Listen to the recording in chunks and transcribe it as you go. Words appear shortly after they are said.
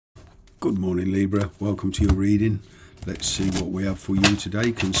Good morning, Libra. Welcome to your reading. Let's see what we have for you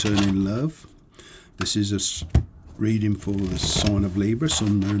today concerning love. This is a reading for the sign of Libra,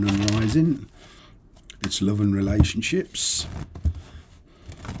 Sun, Moon and Rising. It's love and relationships.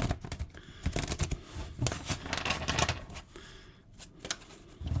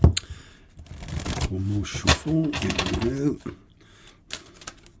 One more shuffle. Here we go.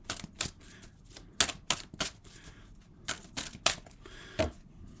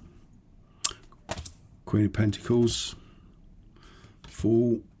 Queen of Pentacles,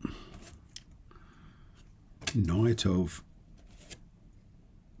 Fool, Knight of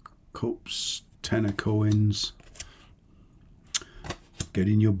Cups, Ten of Coins,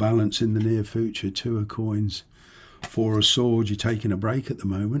 getting your balance in the near future, Two of Coins, Four of Swords, you're taking a break at the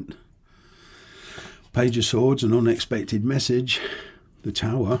moment, Page of Swords, an unexpected message, the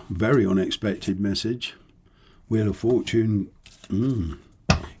Tower, very unexpected message, Wheel of Fortune,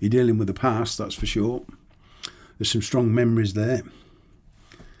 you're dealing with the past, that's for sure. There's some strong memories there.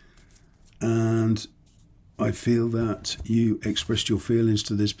 And I feel that you expressed your feelings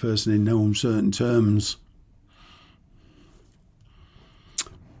to this person in no uncertain terms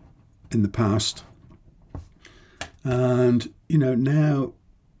in the past. And, you know, now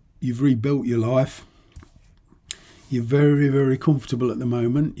you've rebuilt your life. You're very, very comfortable at the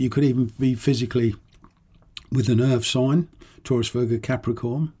moment. You could even be physically with an earth sign, Taurus, Virgo,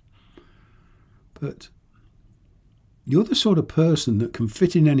 Capricorn. But you're the sort of person that can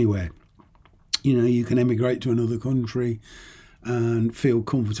fit in anywhere. You know, you can emigrate to another country and feel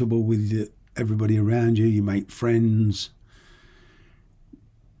comfortable with everybody around you. You make friends.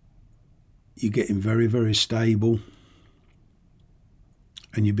 You're getting very, very stable.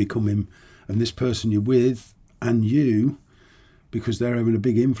 And you're becoming, and this person you're with and you, because they're having a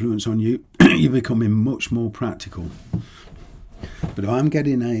big influence on you, you're becoming much more practical. But I'm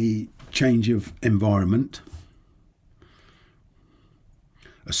getting a change of environment.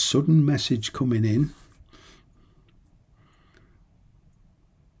 A sudden message coming in.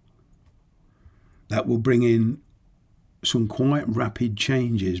 That will bring in some quite rapid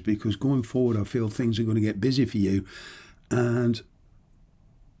changes, because going forward I feel things are going to get busy for you and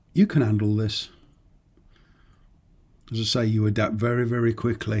you can handle this. As I say, you adapt very, very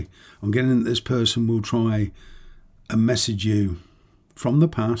quickly. I'm getting that this person will try and message you from the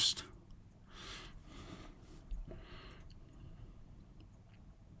past.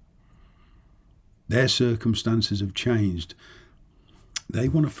 Their circumstances have changed. They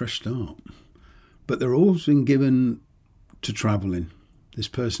want a fresh start. But they're always been given to travelling. This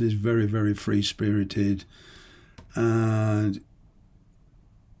person is very, very free-spirited. And,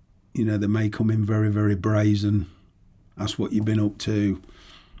 you know, they may come in very, very brazen. Ask what you've been up to.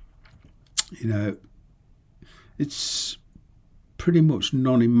 You know, it's pretty much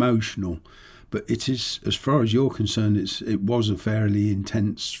non-emotional. But it is, as far as you're concerned, it was a fairly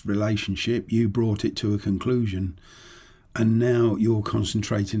intense relationship. You brought it to a conclusion, and now you're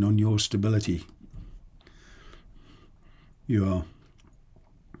concentrating on your stability. You are.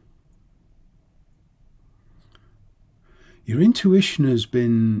 Your intuition has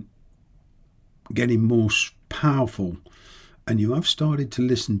been getting more powerful, and you have started to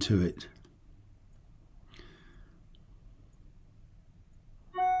listen to it.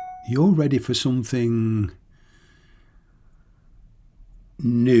 You're ready for something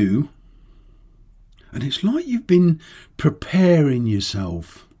new, and it's like you've been preparing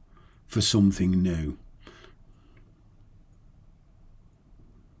yourself for something new.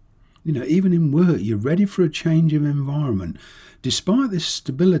 You know, even in work, you're ready for a change of environment. Despite this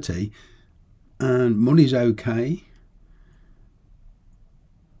stability, and money's okay,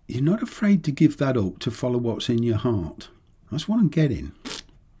 you're not afraid to give that up to follow what's in your heart. That's what I'm getting.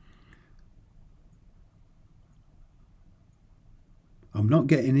 I'm not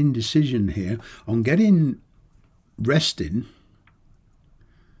getting indecision here. I'm getting resting.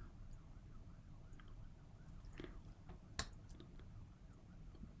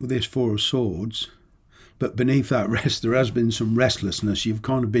 With this Four of Swords. But beneath that rest, there has been some restlessness. You've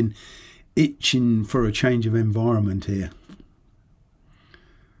kind of been itching for a change of environment here.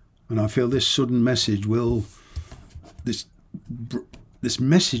 And I feel this sudden message will, this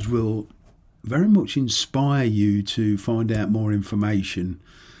message will very much inspire you to find out more information,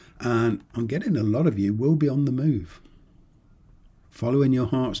 and I'm getting a lot of you will be on the move, following your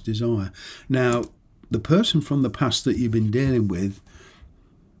heart's desire. Now, the person from the past that you've been dealing with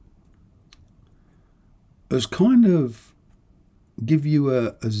has kind of give you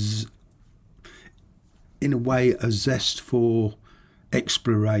in a way a zest for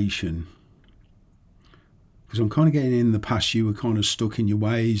exploration, Because I'm kind of getting in the past, you were kind of stuck in your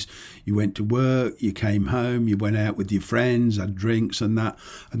ways. You went to work, you came home, you went out with your friends, had drinks and that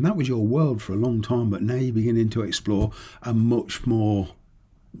was your world for a long time. But now you're beginning to explore a much more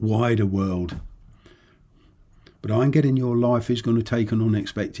wider world. But I'm getting your life is going to take an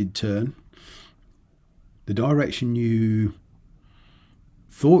unexpected turn. The direction you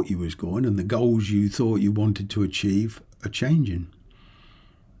thought you was going and the goals you thought you wanted to achieve are changing.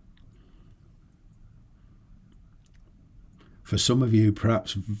 For some of you,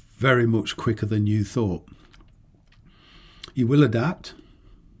 perhaps very much quicker than you thought. You will adapt.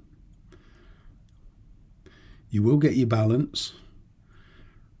 You will get your balance.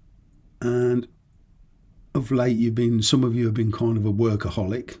 And of late, some of you have been kind of a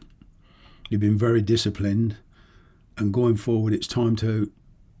workaholic. You've been very disciplined. And going forward, it's time to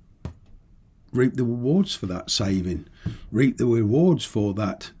reap the rewards for that saving. Reap the rewards for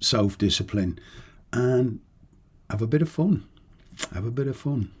that self-discipline. And have a bit of fun. Have a bit of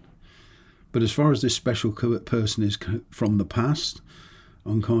fun. But as far as this special person is from the past,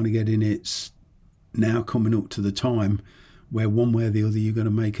 I'm kind of getting it's now coming up to the time where one way or the other you're going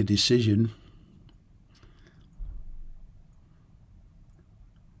to make a decision.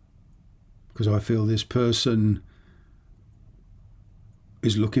 Because I feel this person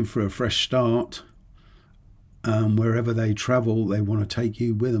is looking for a fresh start. Wherever they travel, they want to take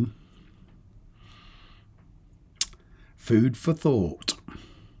you with them. Food for thought.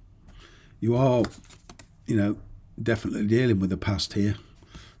 You are, definitely dealing with the past here.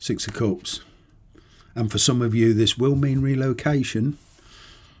 6 of Cups. And for some of you, this will mean relocation.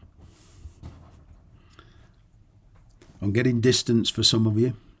 I'm getting distance for some of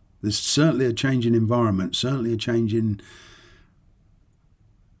you. There's certainly a change in environment, certainly a change in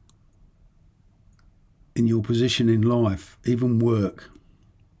your position in life, even work.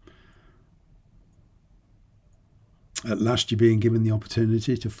 At last, you're being given the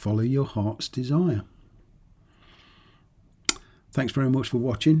opportunity to follow your heart's desire. Thanks very much for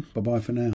watching. Bye-bye for now.